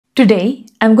Today,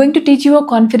 I'm going to teach you a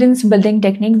confidence building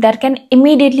technique that can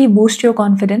immediately boost your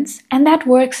confidence, and that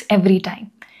works every time.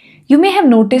 You may have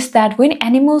noticed that when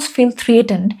animals feel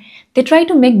threatened, they try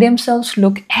to make themselves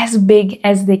look as big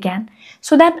as they can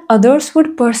so that others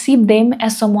would perceive them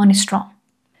as someone strong.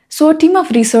 So, a team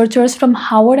of researchers from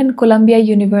Harvard and Columbia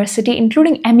University,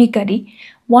 including Amy Curry,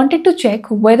 wanted to check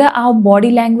whether our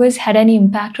body language had any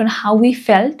impact on how we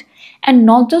felt and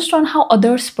not just on how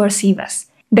others perceive us.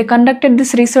 They conducted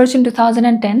this research in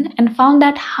 2010 and found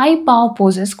that high power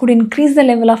poses could increase the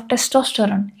level of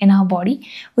testosterone in our body,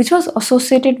 which was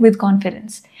associated with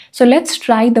confidence. So let's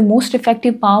try the most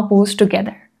effective power pose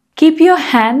together. Keep your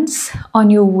hands on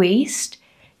your waist,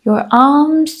 your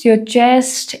arms, your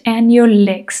chest, and your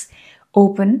legs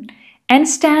open and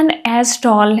stand as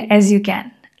tall as you can,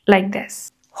 like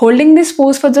this. Holding this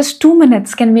pose for just 2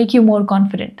 minutes can make you more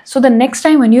confident. So the next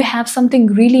time when you have something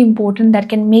really important that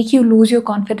can make you lose your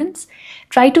confidence,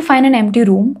 try to find an empty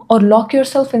room or lock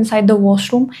yourself inside the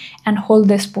washroom and hold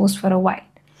this pose for a while.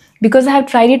 Because I have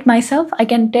tried it myself, I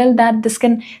can tell that this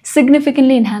can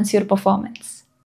significantly enhance your performance.